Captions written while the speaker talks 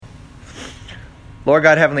Lord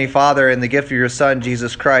God, Heavenly Father, in the gift of your Son,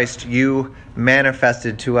 Jesus Christ, you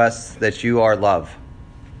manifested to us that you are love,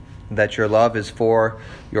 that your love is for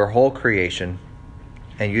your whole creation,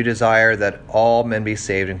 and you desire that all men be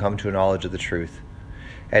saved and come to a knowledge of the truth.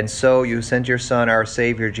 And so you sent your Son, our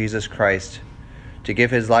Savior, Jesus Christ, to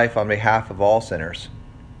give his life on behalf of all sinners,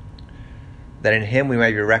 that in him we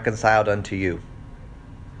may be reconciled unto you.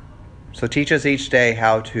 So teach us each day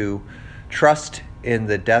how to trust in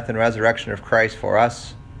the death and resurrection of Christ for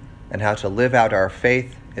us, and how to live out our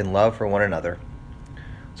faith in love for one another.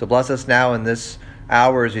 So bless us now in this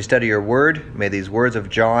hour as we study your word. May these words of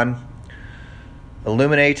John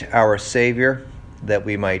illuminate our Savior, that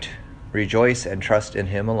we might rejoice and trust in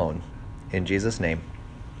him alone. In Jesus' name.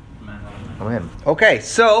 Amen. Okay,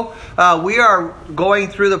 so we are going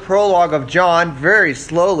through the prologue of John very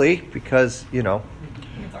slowly because,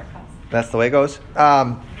 that's the way it goes.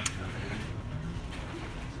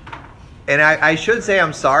 And I should say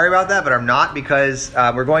I'm sorry about that, but I'm not, because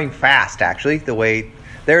we're going fast, actually.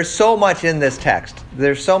 There's so much in this text.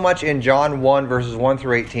 There's so much in John 1, verses 1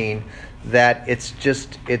 through 18, that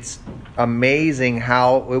it's amazing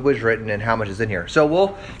how it was written and how much is in here. So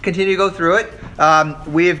we'll continue to go through it.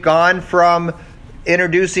 We've gone from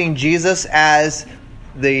introducing Jesus as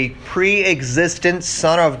the pre-existent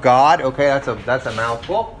Son of God. Okay, that's a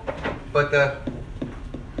mouthful. But the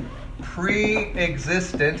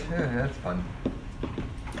pre-existent, that's fun,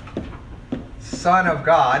 Son of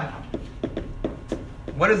God.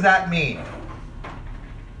 What does that mean?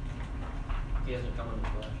 He hasn't come in the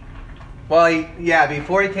flesh. Well,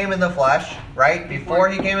 before he came in the flesh, right? Before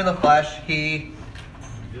he came in the flesh, he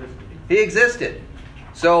existed.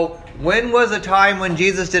 So when was a time when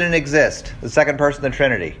Jesus didn't exist? The second person of the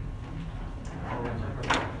Trinity.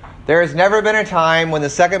 There has never been a time when the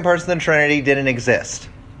second person of the Trinity didn't exist.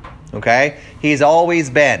 Okay? He's always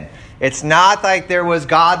been. It's not like there was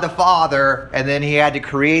God the Father and then he had to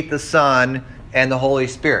create the Son and the Holy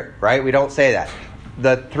Spirit, right? We don't say that.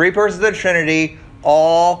 The three persons of the Trinity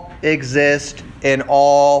all exist in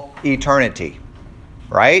all eternity,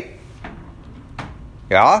 right?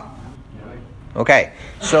 Yeah? Okay.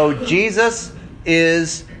 So Jesus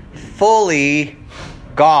is fully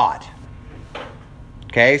God.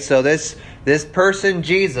 Okay, so this person,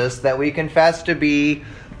 Jesus, that we confess to be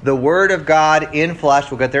the Word of God in flesh,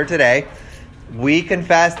 we'll get there today. We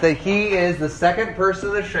confess that he is the second person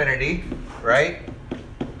of the Trinity, right?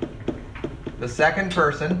 The second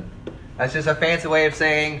person. That's just a fancy way of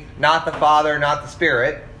saying not the Father, not the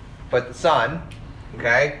Spirit, but the Son.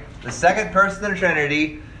 Okay? The second person of the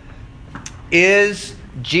Trinity is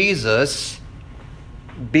Jesus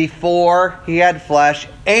before he had flesh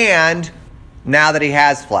and now that he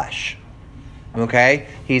has flesh. Okay?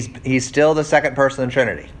 He's still the second person of the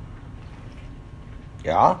Trinity.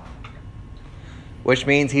 Yeah? Which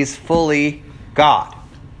means he's fully God.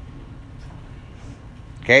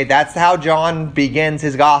 Okay? That's how John begins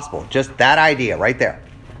his gospel. Just that idea right there.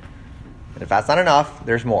 And if that's not enough,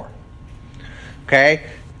 there's more. Okay?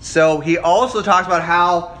 So he also talks about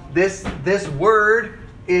how this word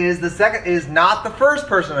is not the first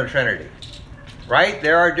person of the Trinity. Right?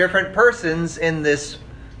 There are different persons in this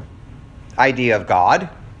idea of God.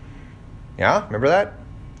 Yeah? Remember that?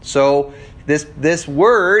 So this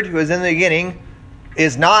word who is in the beginning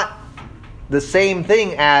is not the same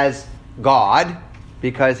thing as God,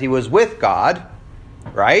 because he was with God,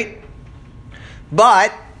 right?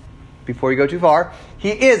 But before you go too far, he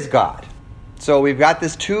is God. So we've got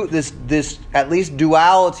this at least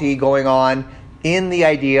duality going on in the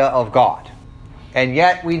idea of God. And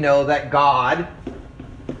yet we know that God,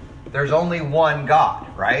 there's only one God,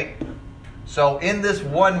 right? So in this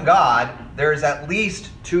one God, there's at least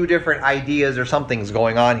two different ideas or something's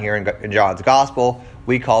going on here in John's gospel.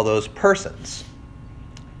 We call those persons.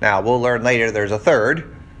 Now, we'll learn later there's a third,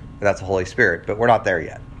 and that's the Holy Spirit, but we're not there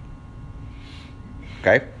yet.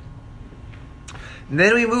 Okay? And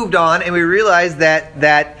then we moved on and we realized that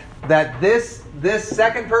this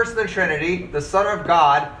second person of the Trinity, the Son of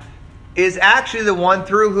God, is actually the one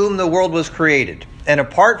through whom the world was created. And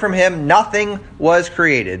apart from him, nothing was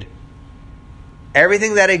created.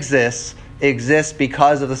 Everything that exists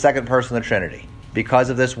because of the second person of the Trinity, because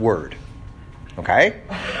of this word. Okay?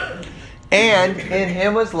 And in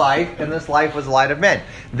him was life, and this life was the light of men.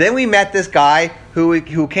 Then we met this guy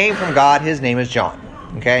who came from God. His name is John.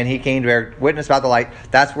 Okay? And he came to bear witness about the light.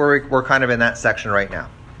 That's where we're kind of in that section right now.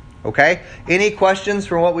 Okay? Any questions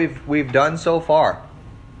from what we've done so far?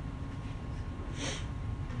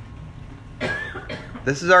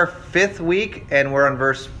 This is our 5th week, and we're on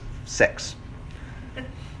verse 6.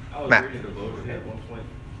 I was Matt. reading a devotion at one point,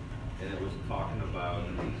 and it was talking about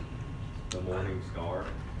the morning star,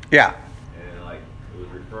 Yeah. and like it was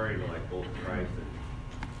referring to like both Christ and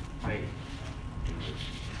Satan.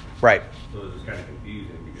 Right. So it was just kind of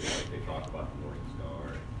confusing because like they talk about the morning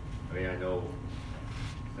star. I mean, I know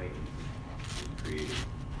Satan was created.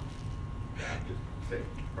 Just say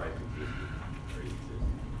Christ existed. Or he existed.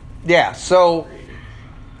 Yeah. So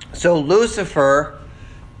Created. Lucifer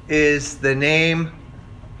is the name.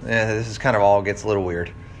 This is kind of all gets a little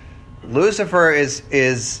weird. Lucifer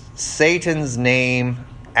is Satan's name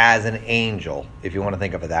as an angel, if you want to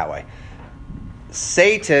think of it that way.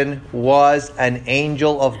 Satan was an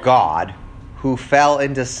angel of God who fell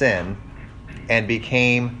into sin and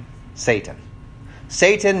became Satan.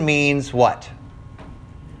 Satan means what?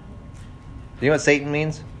 Do you know what Satan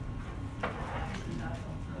means?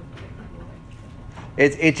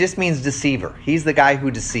 It just means deceiver. He's the guy who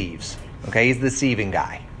deceives. Okay, he's the deceiving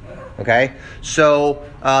guy. Okay, so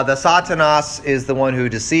the Satanas is the one who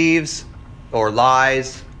deceives or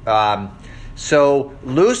lies. So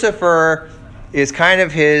Lucifer is kind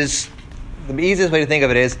of the easiest way to think of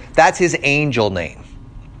it is, that's his angel name.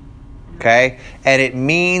 Okay, and it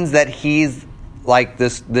means that he's like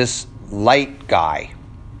this light guy.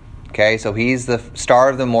 Okay, so he's the star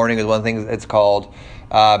of the morning is one of the things it's called.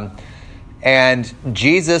 And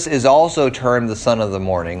Jesus is also termed the son of the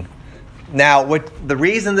morning. Now, the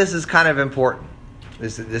reason this is kind of important,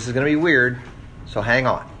 this is going to be weird, so hang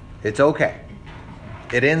on. It's okay.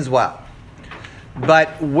 It ends well.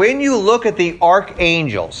 But when you look at the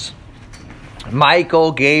archangels,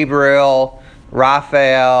 Michael, Gabriel,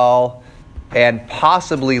 Raphael, and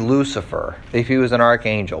possibly Lucifer, if he was an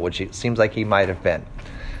archangel, which it seems like he might have been,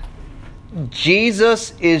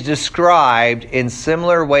 Jesus is described in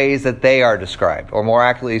similar ways that they are described, or more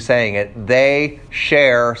accurately saying it, they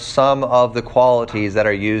share some of the qualities that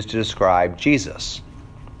are used to describe Jesus.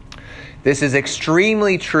 This is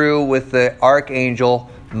extremely true with the archangel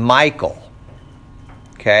Michael.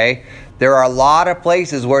 Okay? There are a lot of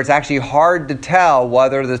places where it's actually hard to tell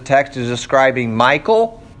whether the text is describing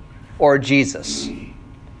Michael or Jesus.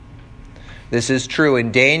 This is true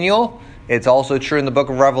in Daniel. It's also true in the book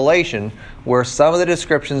of Revelation, where some of the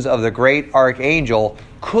descriptions of the great archangel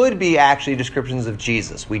could be actually descriptions of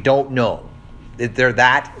Jesus. We don't know. They're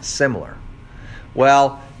that similar.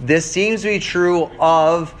 Well, this seems to be true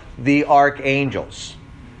of the archangels.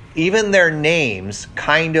 Even their names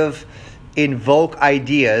kind of invoke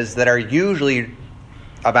ideas that are usually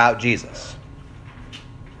about Jesus.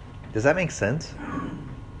 Does that make sense?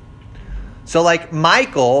 So like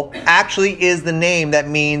Michael actually is the name that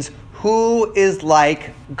means who is like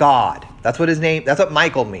God. That's what his name, that's what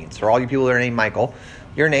Michael means. For all you people that are named Michael,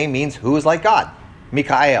 your name means who is like God.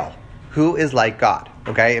 Mikael, who is like God.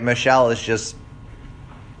 Okay, and Michelle is just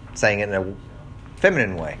saying it in a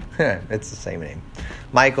feminine way. It's the same name.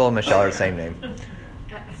 Michael and Michelle are the same name.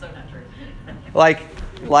 So not true.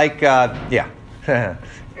 Yeah.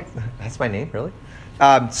 That's my name, really?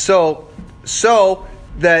 So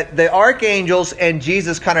the archangels and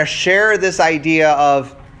Jesus kind of share this idea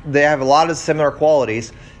of they have a lot of similar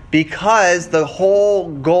qualities because the whole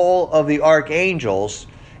goal of the archangels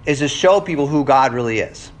is to show people who God really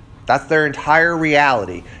is. That's their entire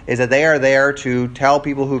reality, is that they are there to tell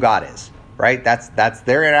people who God is, right? That's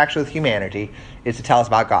their interaction with humanity, is to tell us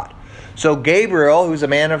about God. So Gabriel, who's a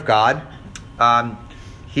man of God,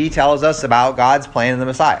 he tells us about God's plan in the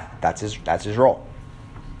Messiah. That's his role.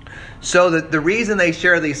 So the reason they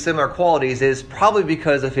share these similar qualities is probably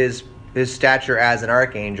because of his stature as an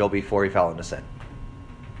archangel before he fell into sin.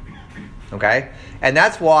 Okay? And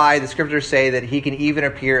that's why the scriptures say that he can even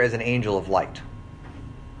appear as an angel of light.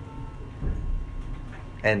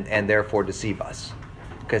 And therefore deceive us.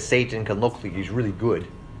 Because Satan can look like he's really good,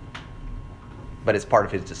 but it's part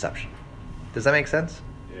of his deception. Does that make sense?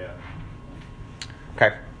 Yeah.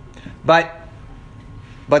 Okay. But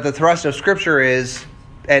the thrust of Scripture is,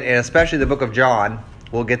 and especially the book of John,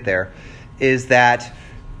 we'll get there, is that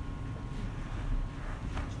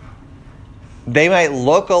they might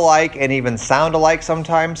look alike and even sound alike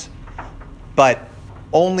sometimes, but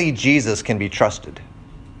only Jesus can be trusted.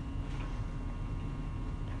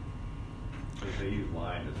 They use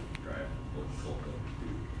line to describe both culture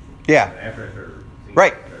too. Yeah. After I started seeing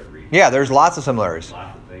Right. reading, Yeah, there's lots of similarities.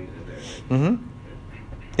 lots of things in there. Mm-hmm.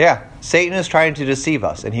 Yeah. Satan is trying to deceive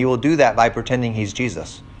us, and he will do that by pretending he's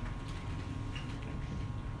Jesus.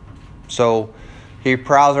 So he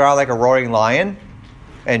prowls around like a roaring lion,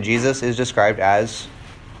 and Jesus is described as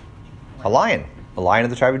a lion of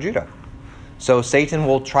the tribe of Judah. So Satan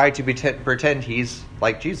will try to pretend he's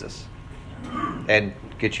like Jesus and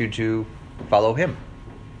get you to follow him.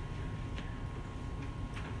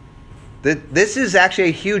 This is actually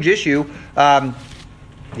a huge issue. Yeah,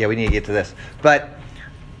 we need to get to this. But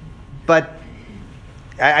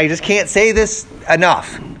I just can't say this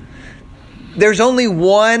enough. There's only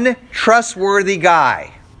one trustworthy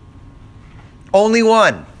guy. Only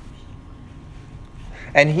one.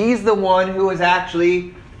 And he's the one who is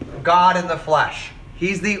actually God in the flesh.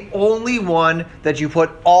 He's the only one that you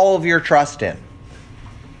put all of your trust in.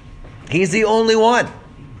 He's the only one.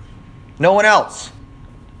 No one else.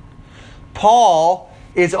 Paul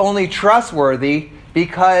is only trustworthy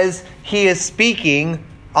because he is speaking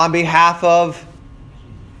on behalf of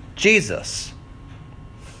Jesus.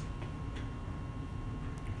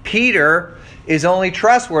 Peter is only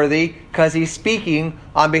trustworthy because he's speaking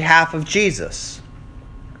on behalf of Jesus.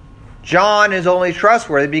 John is only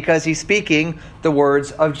trustworthy because he's speaking the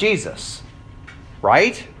words of Jesus.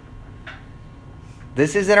 Right?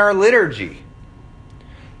 This is in our liturgy.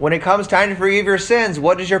 When it comes time to forgive your sins,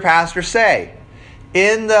 what does your pastor say?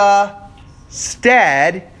 In the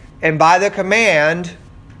stead and by the command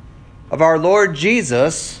of our Lord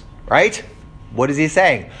Jesus, right? What is he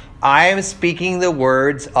saying? I am speaking the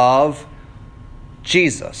words of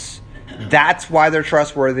Jesus. That's why they're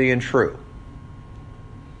trustworthy and true.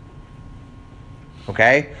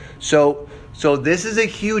 Okay? So this is a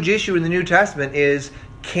huge issue in the New Testament is,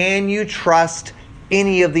 can you trust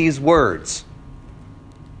any of these words?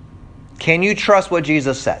 Can you trust what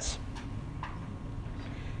Jesus says?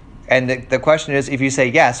 And the question is, if you say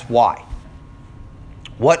yes, why?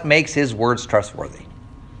 What makes his words trustworthy?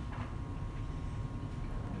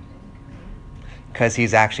 Because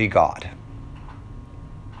he's actually God.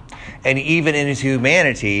 And even in his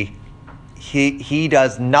humanity, he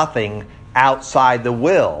does nothing outside the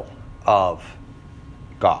will of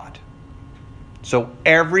God. So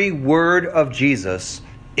every word of Jesus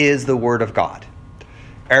is the word of God.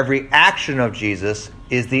 Every action of Jesus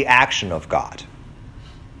is the action of God.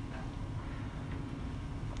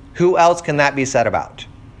 Who else can that be said about?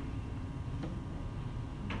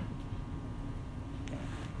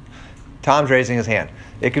 Tom's raising his hand.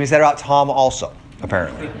 It can be said about Tom also,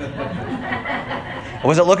 apparently. I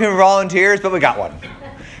wasn't looking for volunteers, but we got one.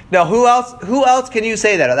 Now, who else can you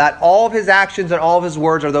say that? That all of his actions and all of his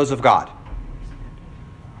words are those of God?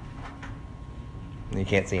 You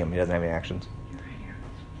can't see him. He doesn't have any actions.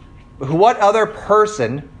 What other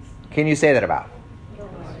person can you say that about?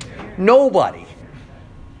 Nobody.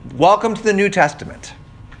 Welcome to the New Testament.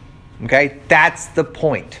 Okay? That's the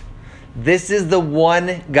point. This is the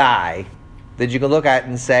one guy that you can look at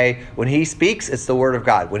and say, when he speaks, it's the word of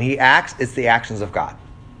God. When he acts, it's the actions of God.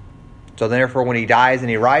 So therefore, when he dies and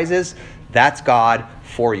he rises, that's God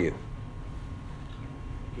for you.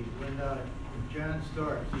 When John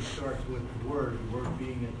starts, he starts with the word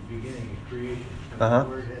being at the beginning of creation. The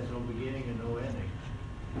word has no beginning and no ending.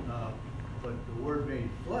 But the word made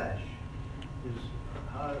flesh is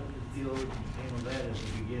how the theologian came of that as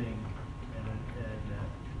the beginning and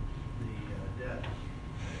the death.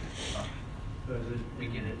 Because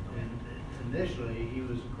initially he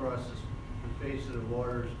was across the face of the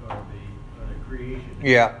waters of the creation.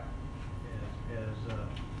 Yeah. As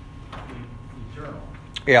eternal.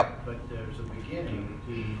 Yep. But there's a beginning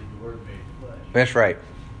to the word made flesh. That's right.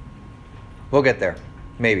 We'll get there.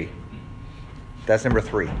 Maybe. That's number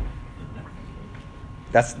 3.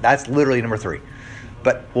 That's literally number 3.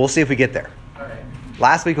 But we'll see if we get there. All right.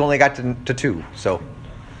 Last week we only got to 2, so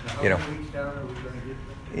How many weeks down are we going to get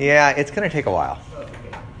there? Yeah, it's going to take a while. Oh,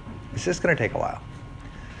 okay. It's just going to take a while.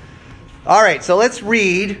 All right, so let's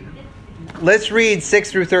read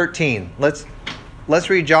 6 through 13. Let's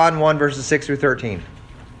read John 1 verses 6 through 13.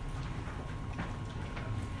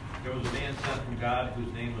 There was a man sent from God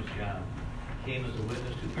whose name was John. He came as a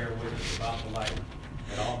witness to bear witness about the light,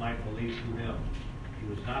 that all might believe through him. He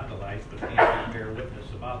was not the light, but came to bear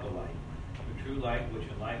witness about the light. The true light, which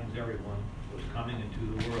enlightens everyone, was coming into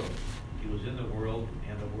the world. He was in the world,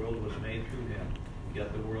 and the world was made through him,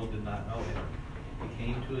 yet the world did not know him. He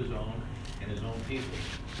came to his own, and his own people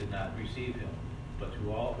did not receive him. But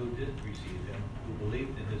to all who did receive him, who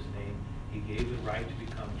believed in his name, he gave the right to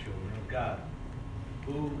become children of God,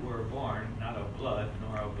 who were born not of blood,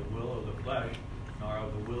 nor of the will of the flesh, nor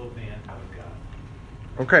of the will of man, but of God.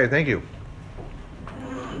 Okay, thank you.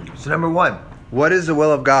 So number 1, what is the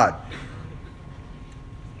will of God?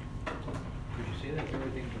 Could you say that for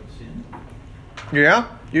everything but sin? Yeah,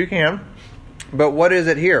 you can. But what is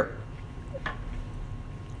it here?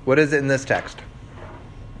 What is it in this text?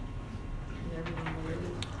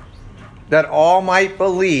 That all might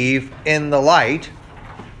believe in the light,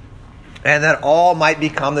 and that all might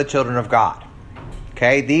become the children of God.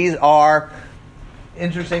 Okay, these are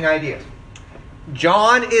interesting ideas.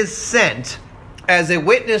 John is sent as a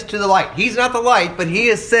witness to the light. He's not the light, but he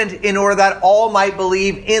is sent in order that all might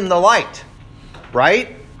believe in the light.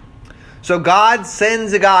 Right? So God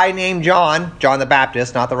sends a guy named John the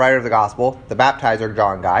Baptist, not the writer of the gospel, the baptizer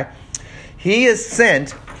John guy. He is sent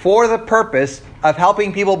for the purpose of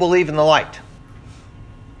helping people believe in the light.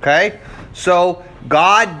 Okay? So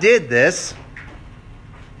God did this,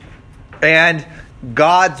 and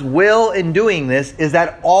God's will in doing this is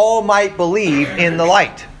that all might believe in the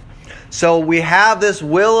light. So we have this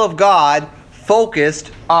will of God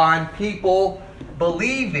focused on people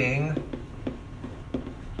believing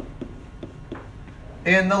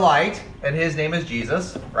in the light, and his name is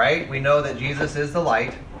Jesus, right? We know that Jesus is the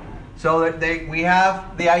light. So that we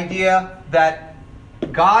have the idea that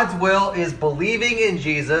God's will is believing in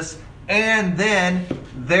Jesus, and then,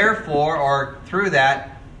 therefore, or through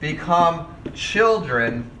that, become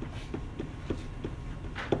children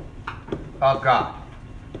of God.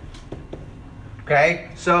 Okay?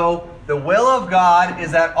 So, the will of God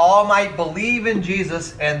is that all might believe in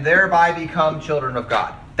Jesus and thereby become children of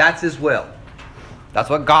God. That's his will. That's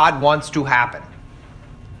what God wants to happen.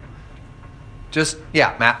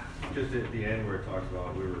 Yeah, Matt. Just at the end where it talks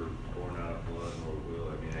about we were born out of blood nor will,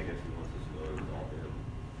 I mean, I guess he wants us to know it was all him.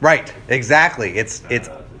 Right, exactly. It's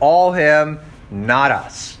all him, not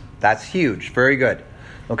us. That's huge. Very good.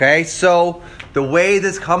 Okay, so the way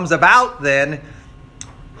this comes about then,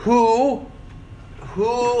 who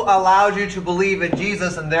allows you to believe in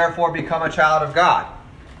Jesus and therefore become a child of God?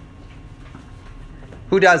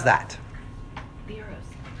 Who does that? The arrows.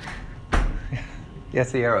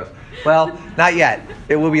 Yes, the arrows. Well, not yet.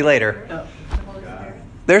 It will be later. The Holy Spirit.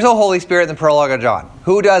 There's a Holy Spirit in the prologue of John.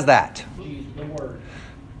 Who does that? The Word.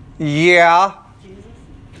 Yeah. Jesus.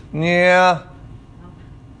 Yeah.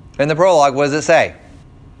 In the prologue, what does it say?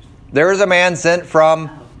 There is a man sent from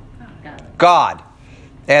God.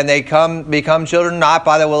 And they become children not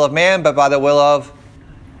by the will of man, but by the will of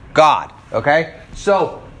God. Okay?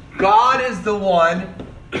 So, God is the one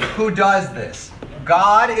who does this.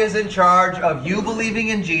 God is in charge of you believing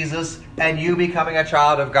in Jesus and you becoming a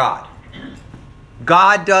child of God.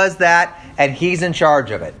 God does that, and he's in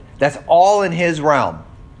charge of it. That's all in his realm.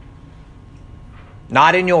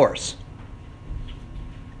 Not in yours.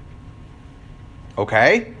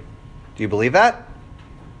 Okay? Do you believe that?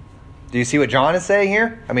 Do you see what John is saying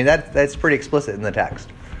here? I mean, that's pretty explicit in the text.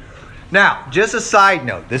 Now, just a side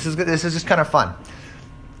note. This is just kind of fun.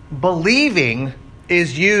 Believing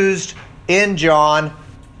is used in John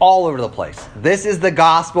all over the place. This is the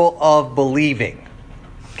gospel of believing.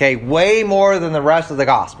 Okay, way more than the rest of the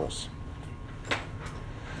gospels.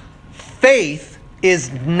 Faith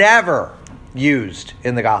is never used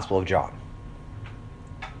in the Gospel of John.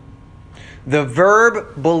 The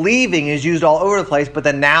verb believing is used all over the place, but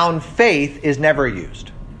the noun faith is never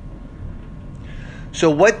used. So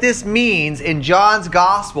what this means in John's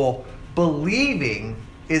Gospel, believing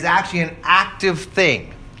is actually an active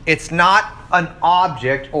thing. It's not an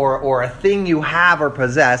object or a thing you have or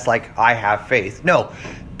possess, like I have faith. No,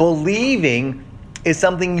 believing is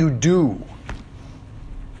something you do.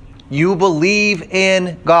 You believe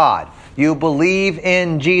in God. You believe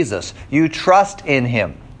in Jesus. You trust in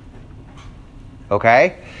Him.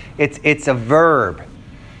 Okay? It's a verb.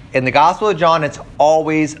 In the Gospel of John, it's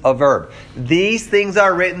always a verb. These things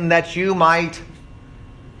are written that you might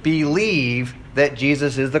believe that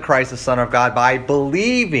Jesus is the Christ, the Son of God. By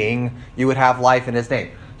believing, you would have life in His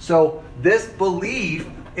name. So this belief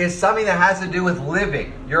is something that has to do with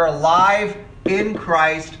living. You're alive in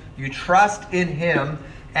Christ. You trust in Him.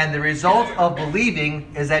 And the result of believing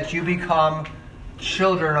is that you become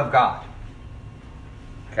children of God.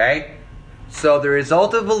 Okay? So the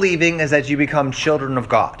result of believing is that you become children of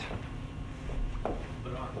God. But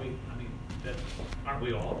aren't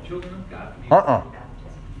we all children of God?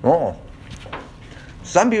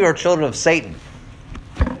 Some people are children of Satan.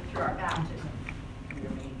 Through our baptism, we are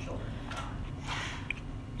made children of God.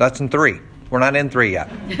 That's in 3. We're not in 3 yet.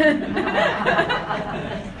 And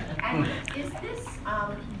is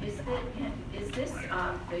this,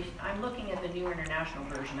 I'm looking at the New International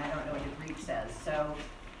Version. I don't know what the Greek says. So,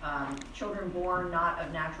 children born not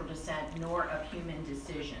of natural descent nor of human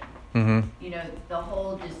decision. Mm-hmm. You know, the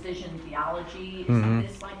whole decision theology,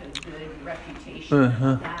 is this like a good refutation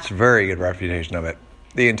of that? It's a very good refutation of it.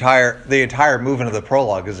 The entire movement of the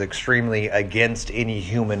prologue is extremely against any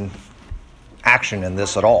human action in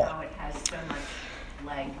this at all. How it has so much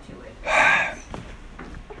leg to it.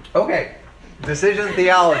 Okay. Decision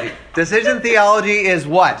theology. Decision theology is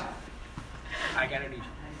what? I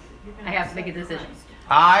have to make a decision.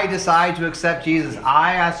 I decide to accept Jesus.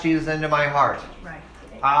 I ask Jesus into my heart. Right.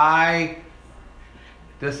 I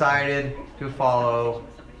decided to follow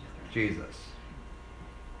Jesus.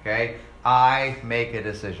 Okay? I make a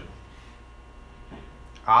decision.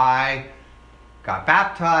 I got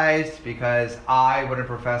baptized because I want to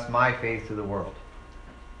profess my faith to the world.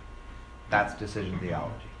 That's decision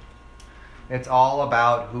theology. It's all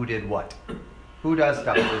about who did what. Who does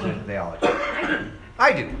stuff in decision theology?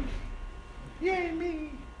 I do. Yay,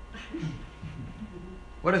 me.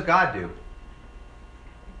 What does God do?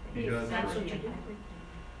 He does That's what you do.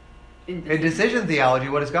 In decision theology,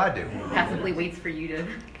 what does God do? Passively waits for you to.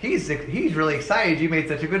 He's really excited you made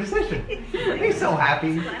such a good decision. He's so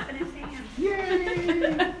happy. Clapping his hands.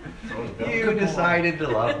 Yay! You decided to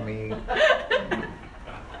love me.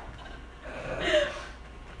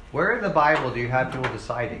 Where in the Bible do you have people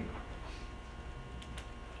deciding?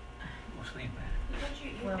 Mostly in bed.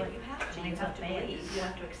 But you have to. You have to believe. You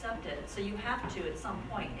have to accept it. So you have to at some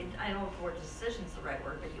point. I don't know if the word decision is the right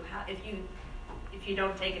word, but you have. If you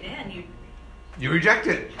don't take it in, You reject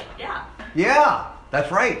it. yeah. Yeah,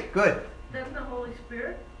 that's right. Good. Doesn't the Holy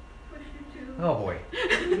Spirit push you to? Oh boy.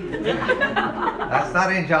 That's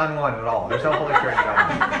not in John 1 at all. There's no Holy Spirit in John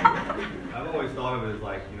 1. I've always thought of it as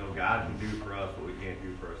like, God can do for us what we can't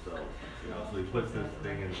do for ourselves. So he puts this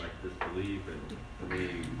thing in like this belief, and for me,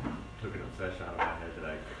 he took an obsession out of my head that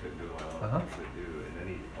I couldn't do on my own, couldn't do, and then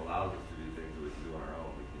he allows us to do things that we can do on our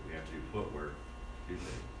own. We have to do footwork, do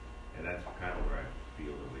things, and that's kind of where I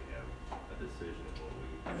feel that we have a decision of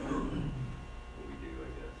what we do,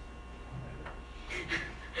 I guess.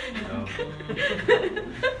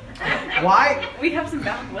 Why? We have some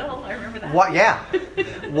bound will. I remember that. What? Yeah.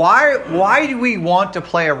 Why do we want to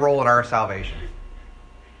play a role in our salvation?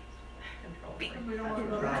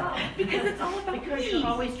 Because it's all about Because you're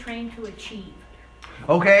always trained to achieve.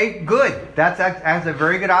 Okay, good. That's a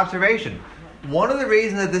very good observation. One of the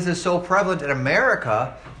reasons that this is so prevalent in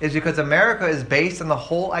America is because America is based on the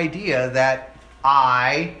whole idea that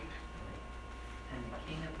I And the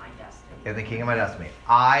king of my destiny. am the king of my destiny.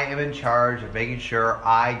 I am in charge of making sure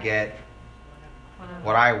I get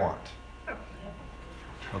what I want.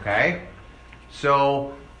 Okay?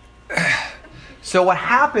 So what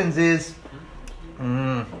happens is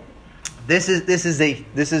this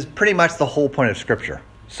is pretty much the whole point of Scripture.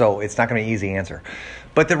 So it's not going to be an easy answer.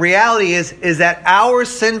 But the reality is that our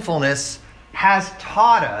sinfulness has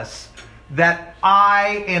taught us that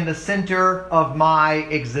I am the center of my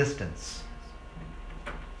existence.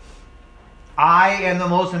 I am the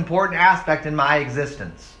most important aspect in my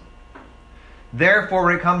existence. Therefore,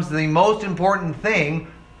 when it comes to the most important thing,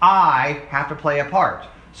 I have to play a part.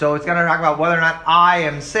 So it's going to talk about whether or not I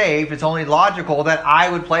am saved. It's only logical that I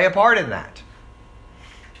would play a part in that.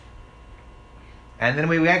 And then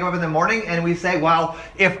we wake up in the morning and we say, well,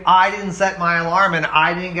 if I didn't set my alarm and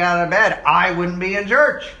I didn't get out of bed, I wouldn't be in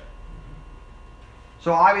church.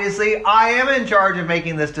 So obviously, I am in charge of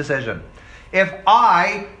making this decision. If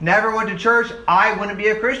I never went to church, I wouldn't be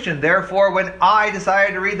a Christian. Therefore, when I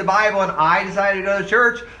decided to read the Bible and I decided to go to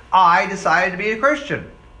church, I decided to be a Christian.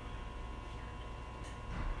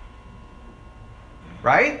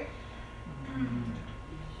 Right?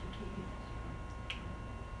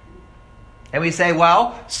 And we say,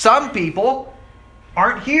 well, some people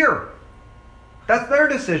aren't here. That's their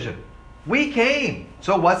decision. We came.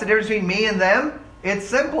 So what's the difference between me and them? It's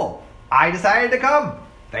simple. I decided to come.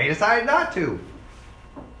 They decided not to.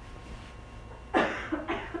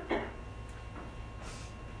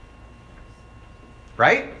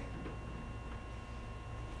 Right?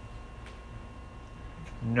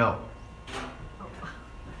 No.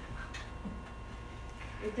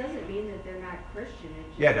 It doesn't mean that they're not Christian. It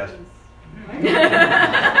just Yeah, it does. means-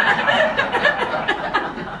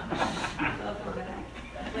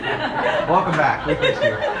 Welcome back. We missed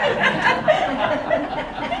you.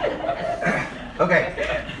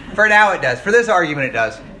 Okay. For now it does. For this argument it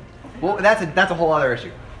does. Well, that's a whole other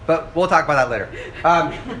issue. But we'll talk about that later.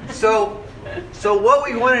 So what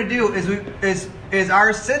we want to do is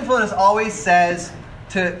our sinfulness always says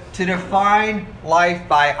to define life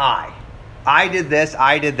by I. I did this,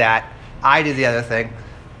 I did that, I did the other thing.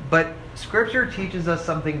 But Scripture teaches us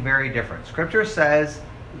something very different. Scripture says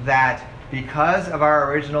that because of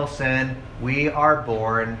our original sin, we are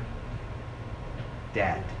born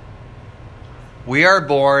dead. We are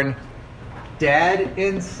born dead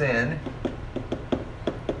in sin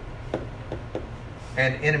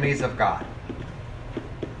and enemies of God.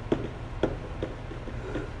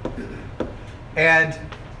 And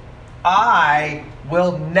I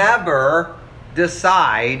will never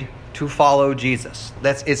decide to follow Jesus.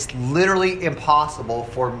 It's literally impossible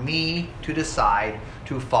for me to decide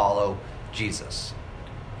to follow Jesus.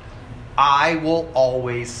 I will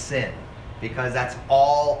always sin. because that's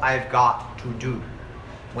all I've got to do.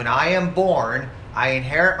 When I am born, I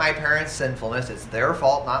inherit my parents' sinfulness. It's their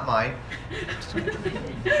fault, not mine.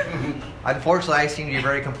 Unfortunately, I seem to be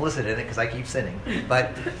very complicit in it because I keep sinning.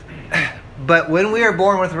 But when we are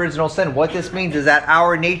born with original sin, what this means is that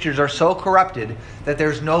our natures are so corrupted that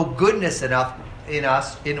there's no goodness enough in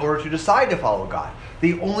us in order to decide to follow God.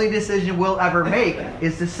 The only decision we'll ever make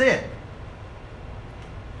is to sin.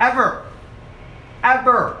 Ever.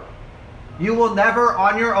 Ever. You will never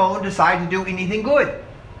on your own decide to do anything good.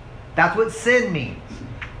 That's what sin means.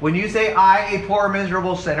 When you say, I, a poor,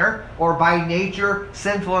 miserable sinner, or by nature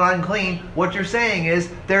sinful and unclean, what you're saying is,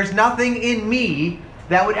 there's nothing in me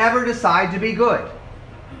that would ever decide to be good.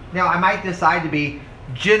 Now, I might decide to be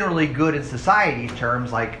generally good in society's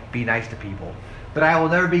terms, like be nice to people. But I will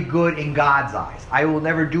never be good in God's eyes. I will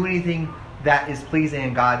never do anything that is pleasing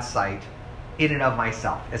in God's sight in and of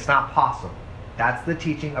myself. It's not possible. That's the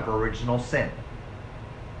teaching of original sin.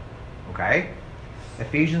 Okay?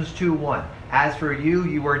 Ephesians 2:1. As for you,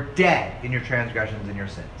 you were dead in your transgressions and your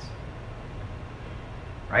sins.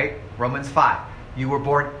 Right? Romans 5. You were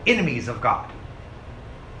born enemies of God.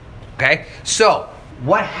 Okay? So,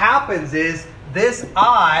 what happens is this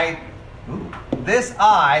I,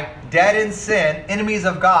 dead in sin, enemies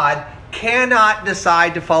of God, cannot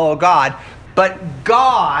decide to follow God, but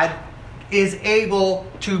God is able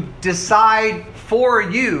to decide for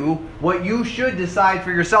you what you should decide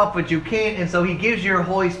for yourself, but you can't. And so He gives you your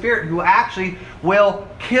Holy Spirit, who actually will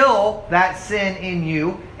kill that sin in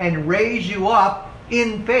you and raise you up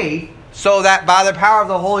in faith, so that by the power of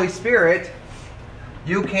the Holy Spirit,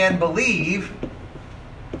 you can believe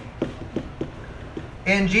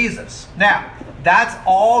in Jesus. Now, that's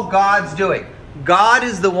all God's doing. God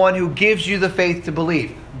is the one who gives you the faith to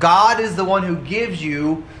believe. God is the one who gives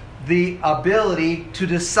you the ability to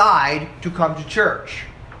decide to come to church.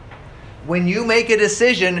 When you make a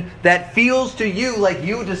decision that feels to you like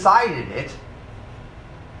you decided it,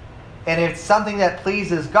 and it's something that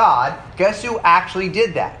pleases God, guess who actually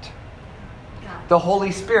did that? God. The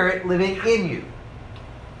Holy Spirit living in you.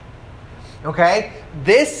 Okay?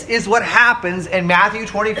 This is what happens in Matthew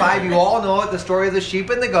 25. You all know it, the story of the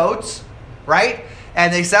sheep and the goats, right?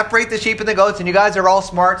 And they separate the sheep and the goats, and you guys are all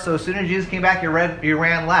smart, so as soon as Jesus came back, you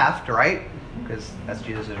ran left, right? Because that's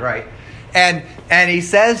Jesus' right. And He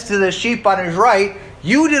says to the sheep on His right,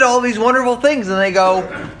 you did all these wonderful things. And they go,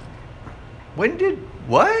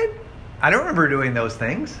 what? I don't remember doing those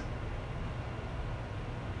things.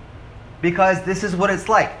 Because this is what it's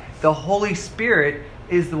like. The Holy Spirit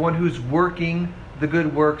is the one who's working the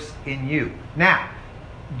good works in you. Now,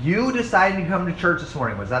 you decided to come to church this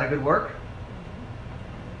morning. Was that a good work?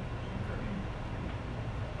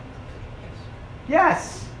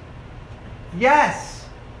 Yes. Yes.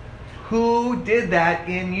 Who did that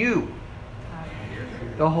in you?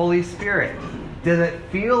 The Holy Spirit. Does it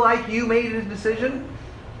feel like you made a decision?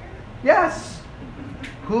 Yes.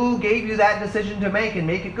 Who gave you that decision to make and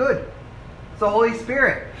make it good? It's the Holy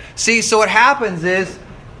Spirit. See, so what happens is,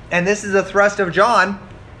 and this is the thrust of John,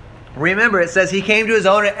 remember it says He came to His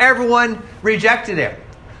own and everyone rejected Him.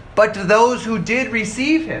 But to those who did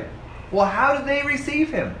receive Him, well, how did they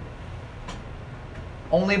receive Him?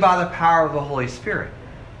 Only by the power of the Holy Spirit.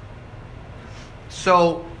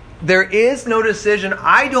 So there is no decision.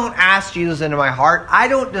 I don't ask Jesus into my heart. I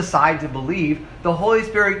don't decide to believe. The Holy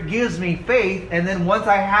Spirit gives me faith, and then once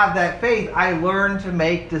I have that faith, I learn to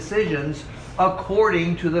make decisions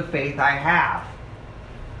according to the faith I have.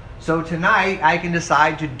 So tonight, I can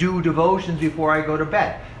decide to do devotions before I go to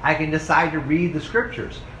bed. I can decide to read the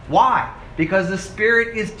Scriptures. Why? Because the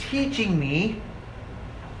Spirit is teaching me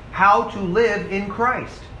how to live in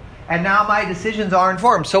Christ. And now my decisions are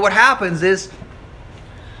informed. So what happens is,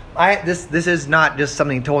 this is not just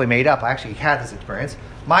something totally made up. I actually had this experience.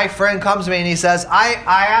 My friend comes to me and he says, I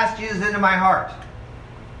asked Jesus into my heart.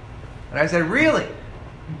 And I said, really?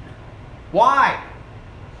 Why?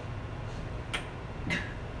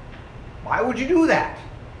 Why would you do that?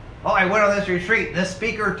 Oh, I went on this retreat. This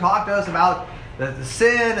speaker talked to us about the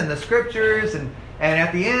sin and the Scriptures, and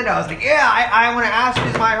at the end I was like, yeah, I want to ask you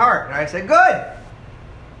into my heart. And I said, good.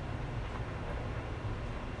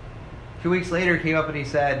 2 weeks later, he came up and he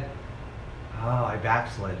said, oh, I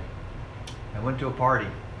backslid. I went to a party.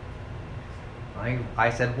 I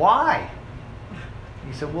said, why?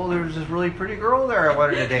 He said, well, there was this really pretty girl there I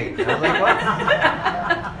wanted to date. And I was like, what?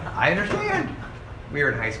 I understand. We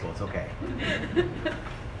were in high school. It's okay.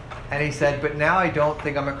 And he said, but now I don't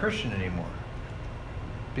think I'm a Christian anymore.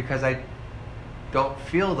 Because I don't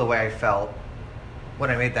feel the way I felt when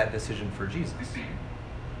I made that decision for Jesus.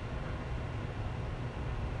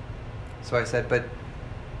 So I said, but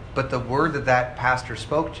but the word that pastor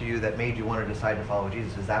spoke to you that made you want to decide to follow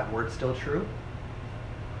Jesus, is that word still true?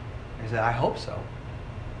 He said, I hope so.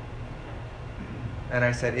 And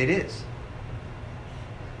I said, it is.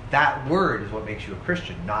 That word is what makes you a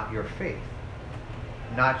Christian, not your faith.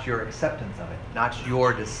 Not your acceptance of it. Not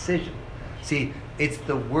your decision. See, it's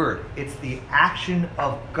the word. It's the action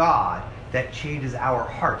of God that changes our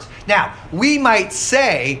hearts. Now, we might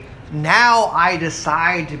say, now I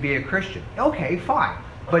decide to be a Christian. Okay, fine.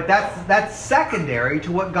 But that's secondary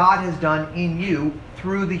to what God has done in you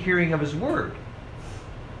through the hearing of His word.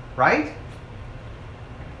 Right?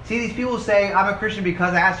 See, these people say, I'm a Christian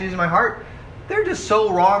because I asked Jesus in my heart. They're just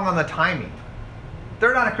so wrong on the timing.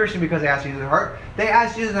 They're not a Christian because they asked Jesus in their heart. They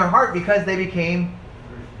asked Jesus in their heart because they became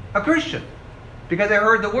a Christian. Because they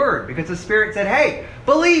heard the word. Because the Spirit said, hey,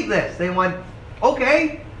 believe this. They went,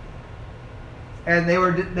 okay. And they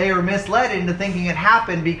were misled into thinking it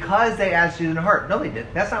happened because they asked Jesus in their heart. No, they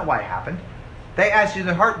didn't. That's not why it happened. They asked Jesus in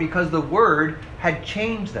their heart because the word had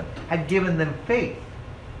changed them, had given them faith.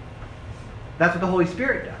 That's what the Holy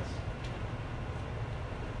Spirit does.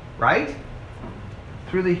 Right?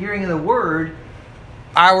 Through the hearing of the word,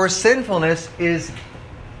 our sinfulness is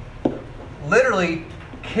literally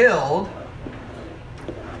killed,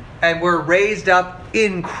 and we're raised up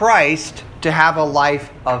in Christ to have a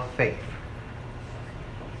life of faith.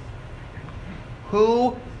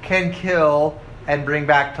 Who can kill and bring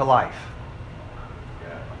back to life?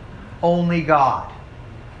 Only God.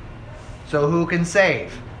 So who can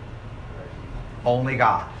save? Only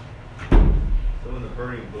God. So in the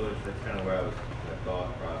burning bush, that's kind of where my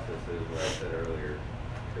thought process is, what I said earlier.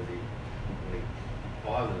 Because when he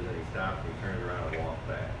pauses and he stops and he turns around and walks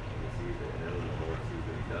back, and he sees it, and then the Lord sees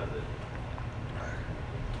that he does it.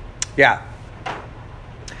 Yeah.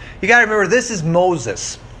 You got to remember, this is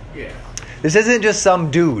Moses. Yeah. This isn't just some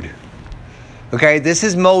dude. Okay, this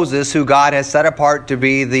is Moses, who God has set apart to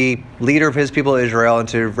be the leader of his people Israel and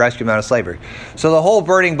to rescue them out of slavery. So the whole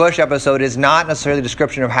burning bush episode is not necessarily a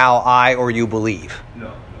description of how I or you believe.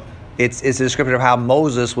 No. It's a description of how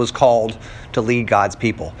Moses was called to lead God's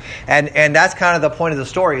people. And that's kind of the point of the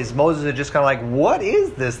story, is Moses is just kind of like, what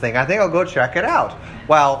is this thing? I think I'll go check it out.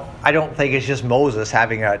 Well, I don't think it's just Moses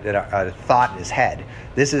having a thought in his head.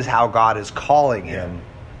 This is how God is calling him.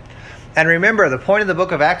 And remember, the point of the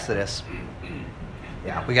book of Exodus...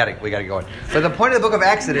 Yeah, we got to get going. But the point of the book of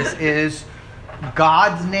Exodus is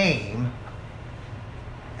God's name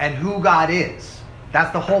and who God is.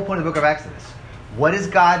 That's the whole point of the book of Exodus. What is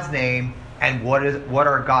God's name and what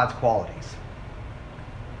are God's qualities?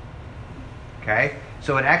 Okay?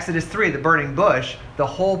 So in Exodus 3, the burning bush, the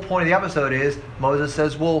whole point of the episode is Moses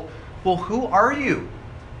says, well, who are you?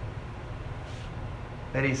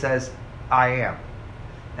 And he says, I am.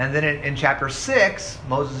 And then in chapter 6,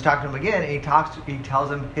 Moses is talking to him again, and he tells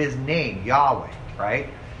him his name, Yahweh, right?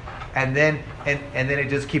 And then it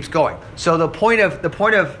just keeps going. So the point of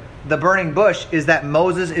the burning bush is that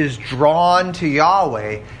Moses is drawn to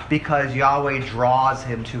Yahweh because Yahweh draws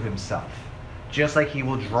him to himself. Just like he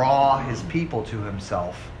will draw his people to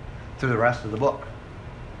himself through the rest of the book.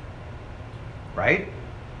 Right?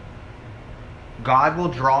 God will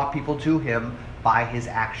draw people to him by his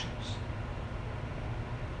actions.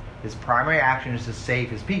 His primary action is to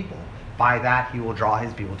save his people. By that, he will draw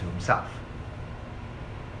his people to himself.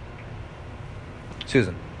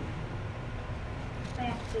 Susan.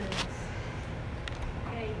 Back to this.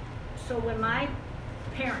 Okay, so when my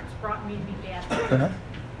parents brought me to be baptized,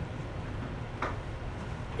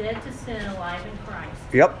 dead to sin, alive in Christ.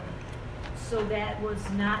 Yep. So that was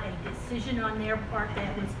not a decision on their part,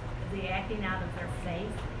 that was the acting out of their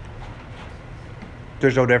faith.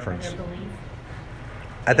 There's no difference. Their belief.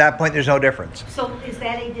 At that point, there's no difference. So is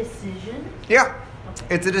that a decision? Yeah.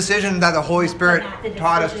 Okay. It's a decision that the Holy Spirit Not the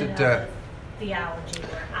taught us decision to... of theology.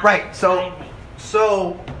 Right. So,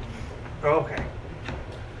 okay.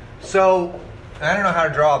 So, I don't know how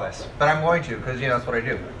to draw this, but I'm going to, because, that's what I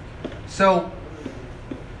do. So,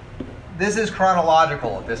 this is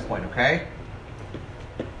chronological at this point, okay?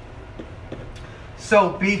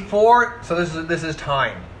 So, this is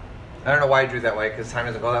time. I don't know why I drew it that way, because time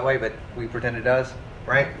doesn't go that way, but we pretend it does,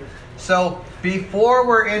 right? So, before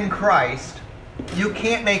we're in Christ, you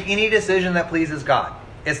can't make any decision that pleases God.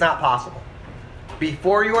 It's not possible.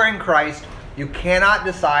 Before you are in Christ, you cannot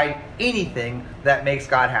decide anything that makes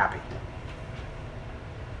God happy.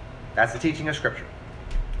 That's the teaching of Scripture.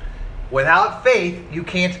 Without faith, you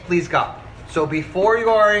can't please God. So before you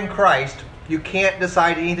are in Christ, you can't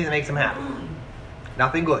decide anything that makes Him happy.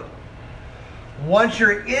 Nothing good. Once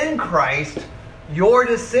you're in Christ, your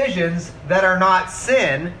decisions that are not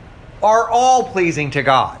sin are all pleasing to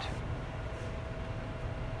God.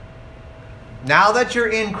 Now that you're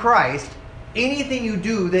in Christ, anything you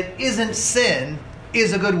do that isn't sin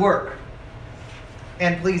is a good work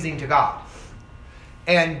and pleasing to God,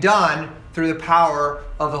 and done through the power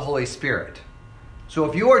of the Holy Spirit. So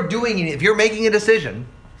if you're making a decision,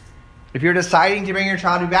 if you're deciding to bring your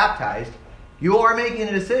child to be baptized, you are making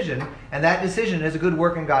a decision, and that decision is a good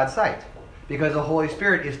work in God's sight, because the Holy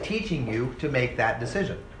Spirit is teaching you to make that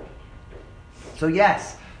decision. So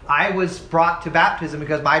yes, I was brought to baptism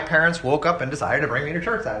because my parents woke up and decided to bring me to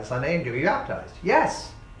church that Sunday and get me baptized.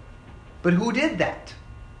 Yes. But who did that?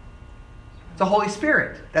 It's the Holy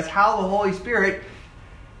Spirit. That's how the Holy Spirit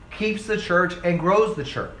keeps the church and grows the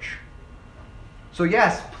church. So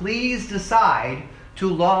yes, please decide to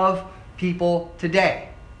love people today.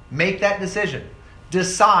 Make that decision.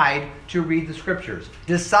 Decide to read the scriptures.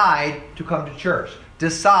 Decide to come to church.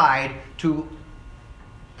 Decide to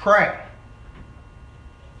pray.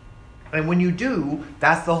 And when you do,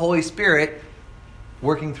 that's the Holy Spirit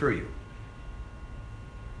working through you.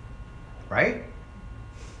 Right?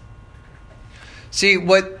 See,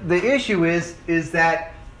 what the issue is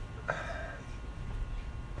that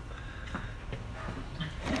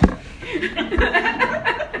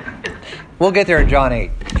we'll get there in John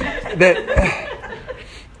 8.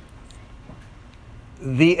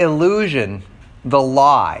 The illusion, the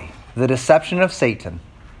lie, the deception of Satan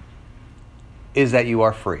is that you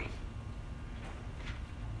are free.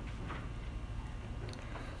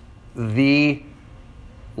 The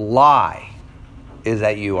lie is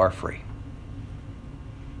that you are free.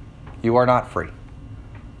 You are not free.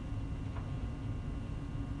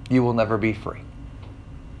 You will never be free.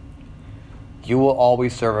 You will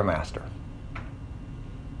always serve a master.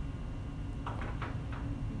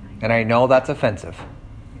 And I know that's offensive.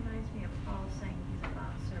 Reminds me of Paul saying he's a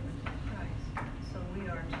bondservant of Christ. So we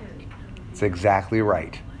are too. It's exactly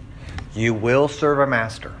right. You will serve a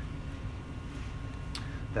master.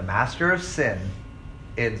 The master of sin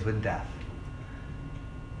ends with death.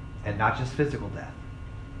 And not just physical death,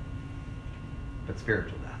 but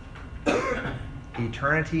spiritual death.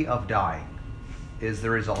 Eternity of dying is the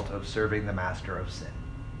result of serving the master of sin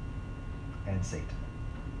and Satan.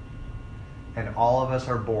 And all of us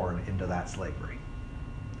are born into that slavery.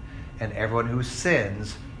 And everyone who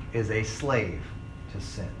sins is a slave to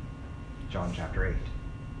sin. John chapter 8.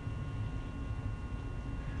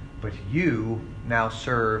 But you now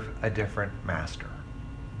serve a different master.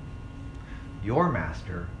 Your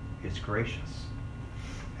master is gracious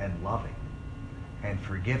and loving and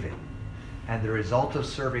forgiving. And the result of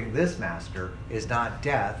serving this master is not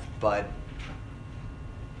death, but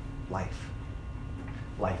life.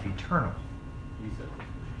 Life eternal. He sets us free.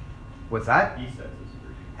 What's that? He sets us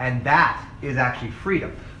free. And that is actually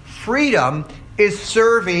freedom. Freedom is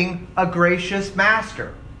serving a gracious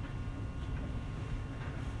master.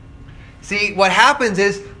 See, what happens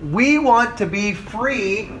is we want to be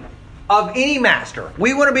free of any master.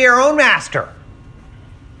 We want to be our own master.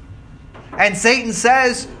 And Satan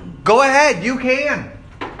says, go ahead, you can.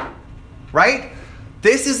 Right?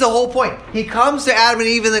 This is the whole point. He comes to Adam and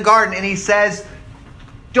Eve in the garden and he says,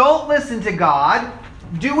 don't listen to God.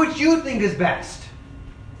 Do what you think is best.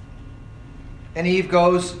 And Eve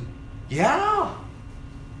goes, yeah.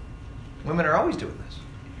 Women are always doing this.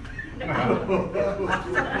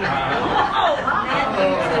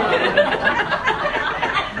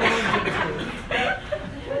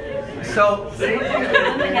 So,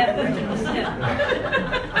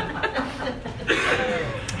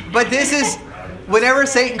 but this is, whenever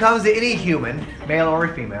Satan comes to any human, male or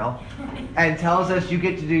female, and tells us you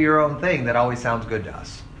get to do your own thing, that always sounds good to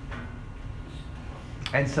us.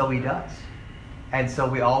 And so he does. And so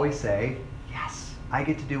we always say, yes, I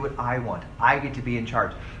get to do what I want. I get to be in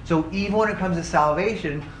charge. So even when it comes to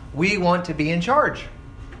salvation, we want to be in charge.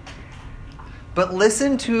 But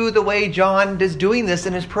listen to the way John is doing this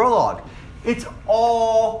in his prologue. It's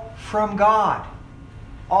all from God.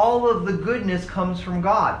 All of the goodness comes from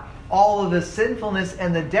God. All of the sinfulness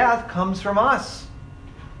and the death comes from us.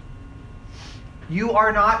 You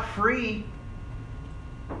are not free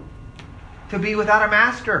to be without a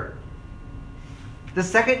master. The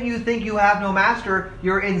second you think you have no master,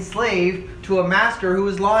 you're enslaved to a master who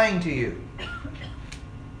is lying to you.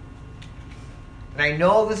 And I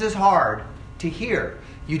know this is hard to hear.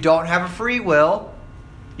 You don't have a free will.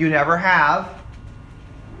 You never have.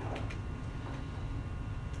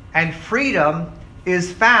 And freedom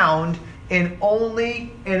is found in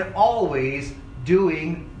only and always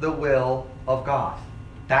doing the will of God.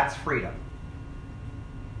 That's freedom.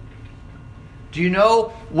 Do you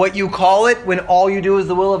know what you call it when all you do is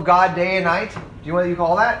the will of God day and night? Do you know what you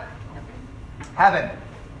call that? Heaven,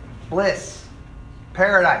 bliss,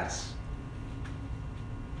 paradise.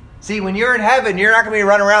 See, when you're in heaven, you're not going to be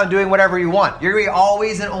running around doing whatever you want. You're going to be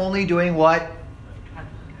always and only doing what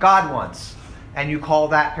God wants. And you call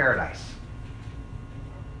that paradise.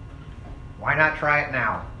 Why not try it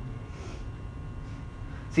now?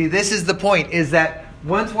 See, this is the point, is that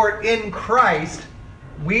once we're in Christ,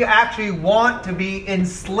 we actually want to be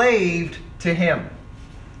enslaved to Him.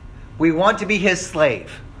 We want to be His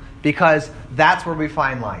slave because that's where we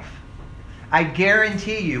find life. I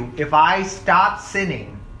guarantee you, if I stopped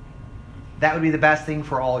sinning, that would be the best thing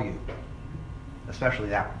for all you. Especially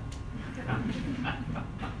that one.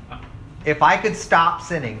 If I could stop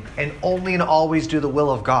sinning and only and always do the will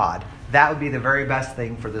of God, that would be the very best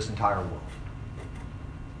thing for this entire world.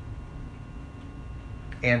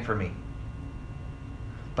 And for me.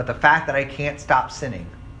 But the fact that I can't stop sinning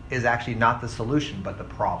is actually not the solution, but the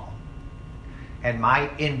problem. And my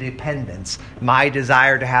independence, my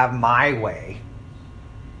desire to have my way,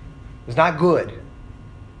 is not good.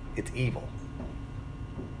 It's evil.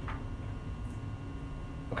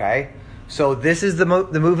 Okay? So this is the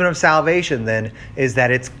movement of salvation then, is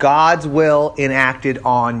that it's God's will enacted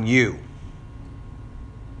on you.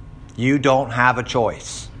 You don't have a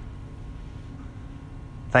choice.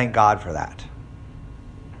 Thank God for that.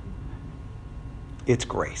 It's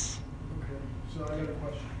grace. Okay, so I got a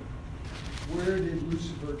question. Where did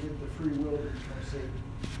Lucifer get the free will to become Satan?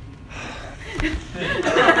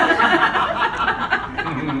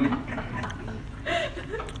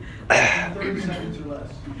 30 seconds or less.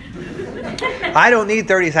 I don't need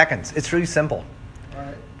 30 seconds. It's really simple. All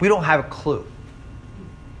right. We don't have a clue.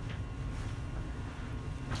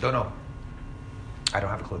 Don't know. I don't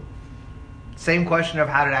have a clue. Same question of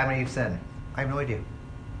how did Adam and Eve sin? I have no idea.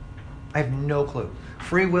 I have no clue.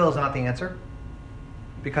 Free will is not the answer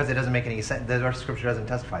because it doesn't make any sense. The rest of Scripture doesn't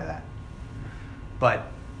testify to that.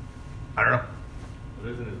 But I don't know.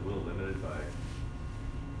 But isn't his will limited by? Right.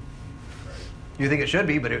 You think it should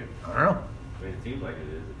be, but I don't know. I mean, it seems like it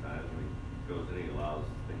is at times when he goes in and he allows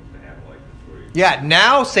things to happen like this. Where Yeah,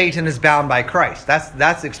 now Satan is bound by Christ.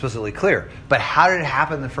 That's explicitly clear. But how did it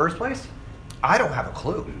happen in the first place? I don't have a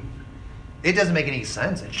clue. It doesn't make any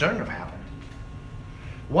sense. It shouldn't have happened.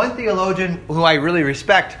 One theologian who I really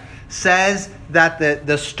respect says that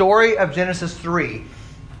the story of Genesis 3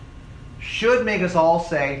 should make us all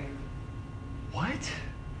say, what?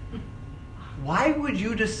 Why would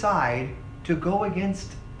you decide to go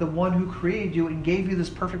against the one who created you and gave you this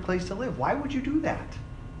perfect place to live? Why would you do that?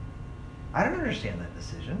 I don't understand that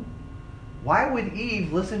decision. Why would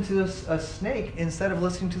Eve listen to a snake instead of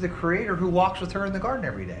listening to the Creator who walks with her in the garden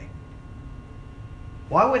every day?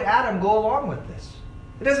 Why would Adam go along with this?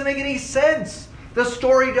 It doesn't make any sense. The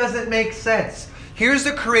story doesn't make sense. Here's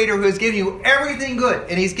the Creator who has given you everything good,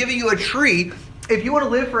 and He's giving you a tree. If you want to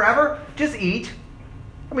live forever, just eat.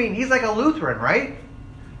 I mean, He's like a Lutheran, right?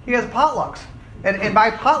 He has potlucks. And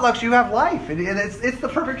by potlucks, you have life. And it's the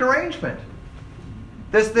perfect arrangement.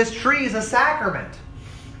 This tree is a sacrament.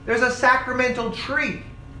 There's a sacramental tree.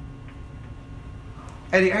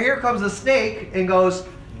 And here comes a snake and goes,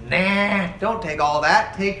 nah, don't take all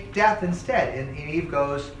that. Take death instead. And Eve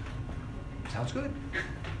goes, sounds good.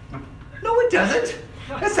 No, it doesn't.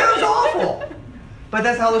 That sounds awful. But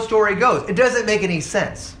that's how the story goes. It doesn't make any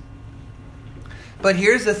sense. But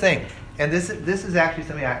here's the thing. And this is actually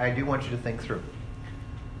something I do want you to think through.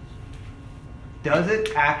 Does it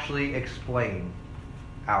actually explain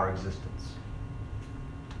our existence?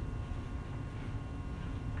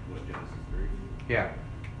 What, Genesis 3? Yeah.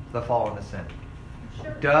 The fall and the sin.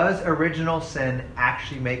 Sure. Does original sin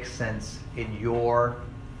actually make sense in your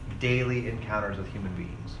daily encounters with human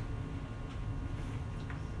beings?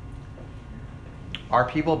 Are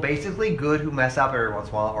people basically good who mess up every once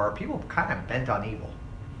in a while, or are people kind of bent on evil?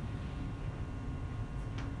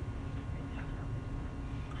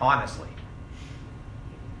 Honestly.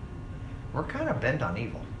 We're kind of bent on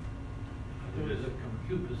evil. There is a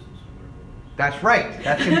concupiscence. That's right.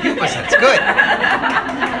 That's concupiscence. Good.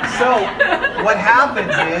 So, what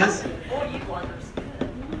happens is...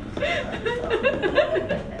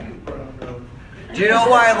 Do you know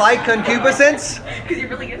why I like concupiscence? Because you're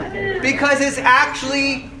really good at it. Because it's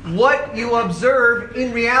actually what you observe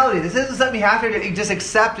in reality. This isn't something you have to just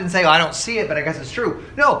accept and say, oh, I don't see it, but I guess it's true.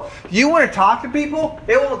 No. You want to talk to people,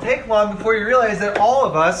 it won't take long before you realize that all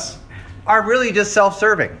of us are really just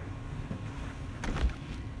self-serving.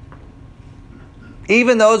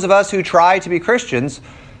 Even those of us who try to be Christians,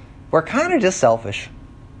 we're kind of just selfish.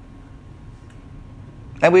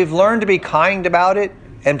 And we've learned to be kind about it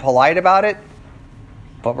and polite about it,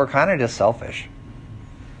 but we're kind of just selfish.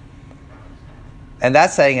 And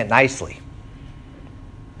that's saying it nicely.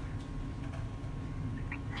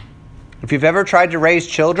 If you've ever tried to raise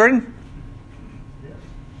children,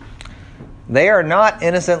 they are not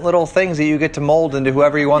innocent little things that you get to mold into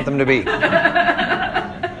whoever you want them to be.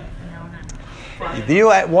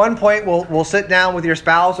 You at one point will sit down with your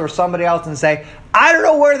spouse or somebody else and say, I don't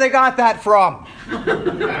know where they got that from.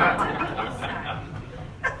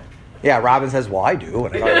 Yeah, Robin says, well, I do.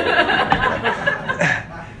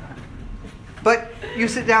 But you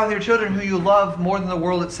sit down with your children who you love more than the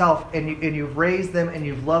world itself, and you've raised them and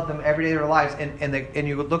you've loved them every day of their lives, and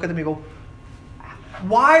you look at them and you go,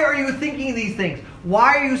 why are you thinking these things?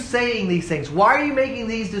 Why are you saying these things? Why are you making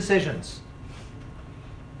these decisions?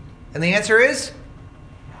 And the answer is,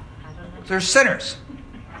 they're sinners.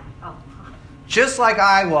 Just like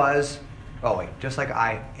I was, just like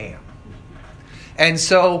I am. And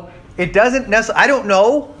so, it doesn't necessarily, I don't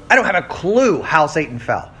know, I don't have a clue how Satan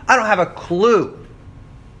fell. I don't have a clue.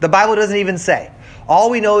 The Bible doesn't even say. All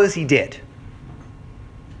we know is he did.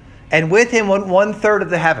 And with him went 1/3 of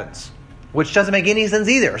the heavens, which doesn't make any sense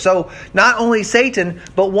either. So not only Satan,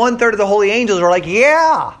 but 1/3 of the holy angels are like,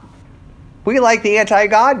 yeah, we like the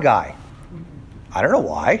anti-God guy. I don't know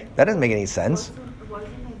why. That doesn't make any sense. Wasn't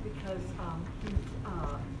it because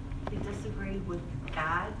he disagreed with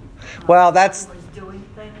God? Well, that's... Was doing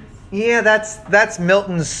things? Yeah, that's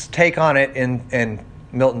Milton's take on it in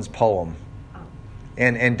Milton's poem.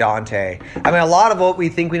 And Dante. I mean, a lot of what we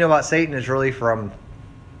think we know about Satan is really from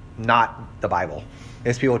not the Bible.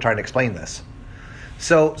 It's people trying to explain this.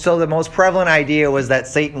 So the most prevalent idea was that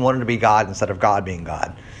Satan wanted to be God instead of God being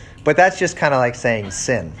God. But that's just kind of like saying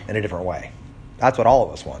sin in a different way. That's what all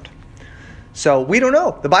of us want. So we don't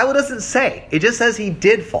know. The Bible doesn't say. It just says he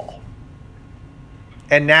did fall.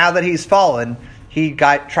 And now that he's fallen, he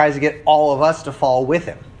tries to get all of us to fall with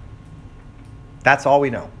him. That's all we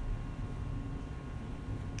know.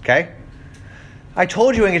 Okay? I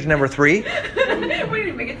told you I get to number 3. We didn't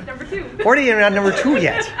even get to number 2. We're not even on number 2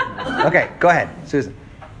 yet. Okay, go ahead, Susan.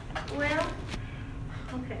 Well,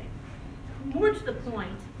 okay. More to the point,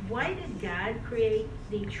 why did God create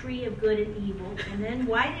the tree of good and evil? And then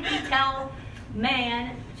why did he tell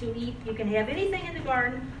man to eat? You can have anything in the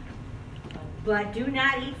garden, but do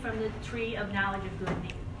not eat from the tree of knowledge of good and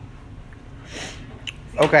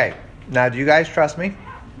evil. Okay, now do you guys trust me?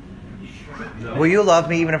 No. Will you love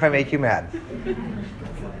me even if I make you mad?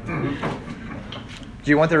 Do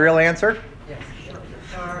you want the real answer? Yes.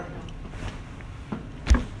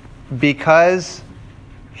 Because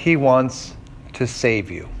he wants to save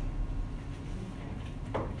you.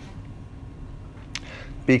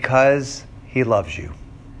 Because he loves you.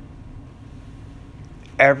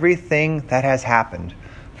 Everything that has happened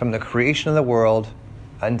from the creation of the world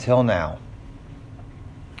until now,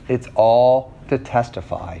 it's all to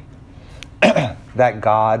testify that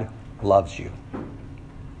God loves you.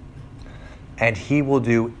 And he will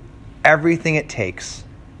do everything it takes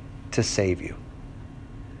to save you,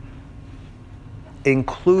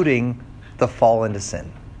 including the fall into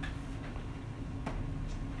sin.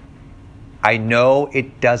 I know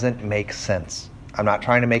it doesn't make sense. I'm not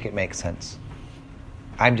trying to make it make sense.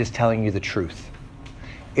 I'm just telling you the truth.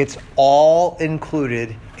 It's all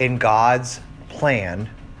included in God's plan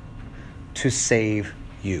to save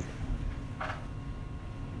you,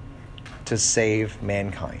 to save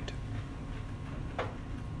mankind.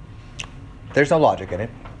 There's no logic in it.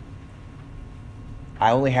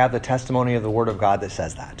 I only have the testimony of the Word of God that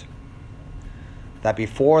says that. That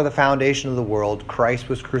before the foundation of the world, Christ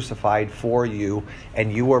was crucified for you,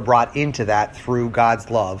 and you were brought into that through God's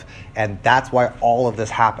love. And that's why all of this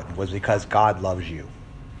happened, was because God loves you.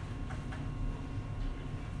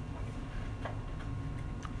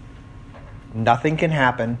 Nothing can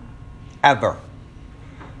happen, ever,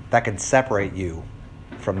 that can separate you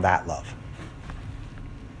from that love.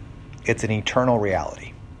 It's an eternal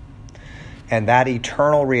reality. And that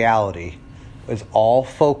eternal reality is all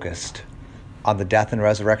focused on the death and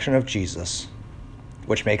resurrection of Jesus,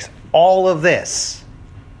 which makes all of this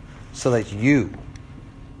so that you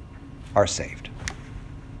are saved.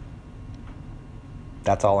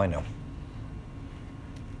 That's all I know.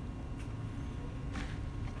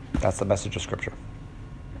 That's the message of Scripture.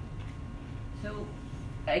 So,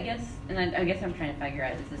 I guess I'm trying to figure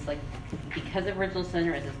out, is this like because of original sin,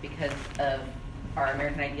 or is this because of our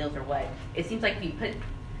American ideals, or what? It seems like it's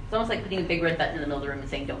almost like putting a big red button in the middle of the room and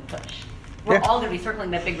saying, don't push. We're all going to be circling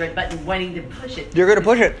that big red button, wanting to push it. You're going to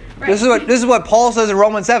push it. Right. This is what Paul says in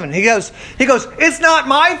Romans 7. He goes, it's not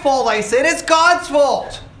my fault I sin, it's God's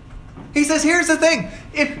fault. He says, here's the thing.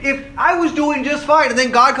 If I was doing just fine, and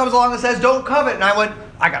then God comes along and says, don't covet, and I went,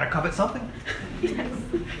 I got to covet something. Yes.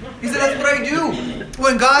 He said, that's what I do.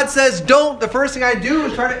 When God says don't, the first thing I do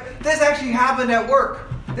is this actually happened at work.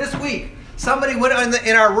 This week, somebody went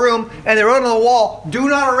in our room and they wrote on the wall, "Do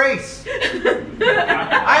not erase."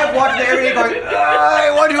 I have walked there every day going,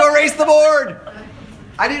 "I want to erase the board."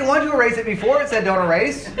 I didn't want to erase it before. It said don't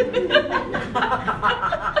erase.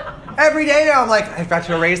 Every day now I'm like, I've got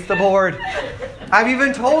to erase the board. I've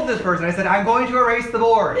even told this person, I said, I'm going to erase the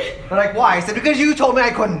board. They're like, why? I said, because you told me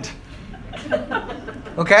I couldn't.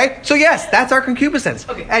 Okay? So yes, that's our concupiscence.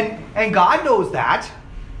 Okay. And God knows that.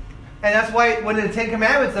 And that's why when in the Ten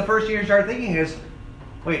Commandments, the first thing you start thinking is,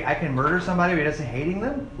 wait, I can murder somebody without hating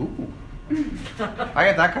them? Ooh. I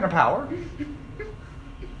have that kind of power?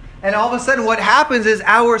 And all of a sudden what happens is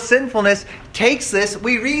our sinfulness takes this.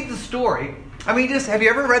 We read the story. I mean, have you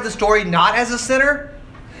ever read the story not as a sinner?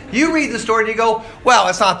 You read the story and you go, well,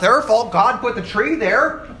 it's not their fault. God put the tree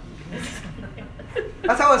there.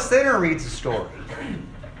 That's how a sinner reads the story.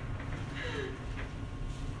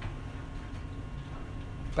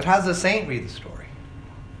 But how does a saint read the story?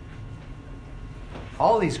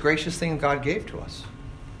 All of these gracious things God gave to us.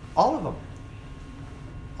 All of them.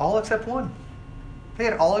 All except one. They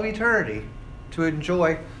had all of eternity to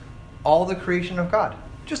enjoy all the creation of God.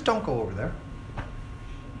 Just don't go over there.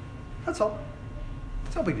 That's all.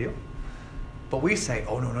 It's no big deal. But we say,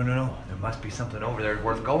 oh, no. There must be something over there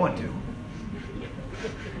worth going to.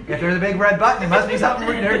 If there's a big red button, there must be something,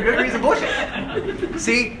 there's a good reason to push it.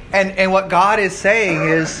 See, and what God is saying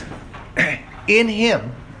is, in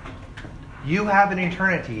Him, you have an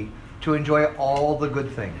eternity to enjoy all the good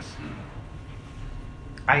things.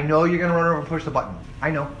 I know you're going to run over and push the button. I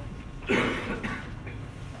know.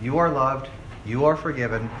 You are loved, you are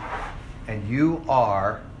forgiven, and you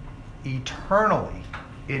are eternally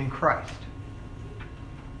in Christ.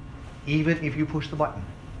 Even if you push the button.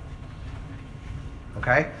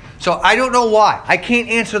 Okay? So I don't know why. I can't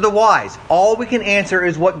answer the whys. All we can answer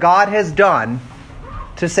is what God has done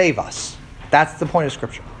to save us. That's the point of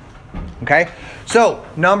Scripture. Okay? So,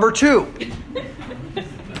 number 2.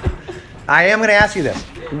 I am going to ask you this.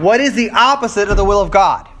 What is the opposite of the will of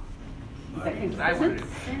God?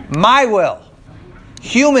 My will.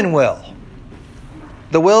 Human will.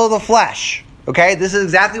 The will of the flesh. Okay? This is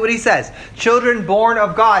exactly what he says. Children born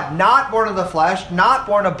of God, not born of the flesh, not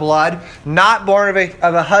born of blood, not born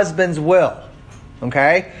of a husband's will.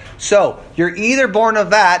 Okay? So, you're either born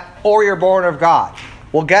of that or you're born of God.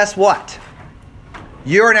 Well, guess what?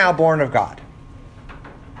 You're now born of God.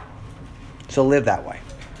 So live that way.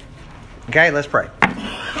 Okay, let's pray.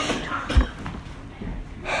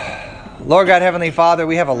 Lord God, Heavenly Father,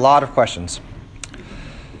 we have a lot of questions.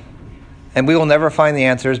 And we will never find the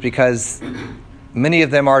answers because many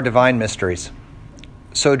of them are divine mysteries.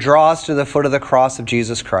 So draw us to the foot of the cross of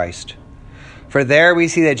Jesus Christ. For there we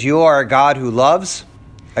see that you are a God who loves,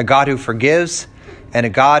 a God who forgives, and a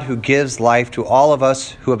God who gives life to all of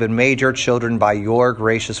us who have been made your children by your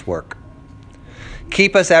gracious work.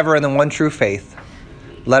 Keep us ever in the one true faith.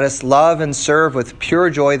 Let us love and serve with pure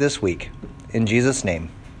joy this week. In Jesus' name.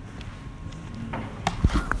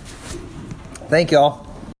 Thank you all.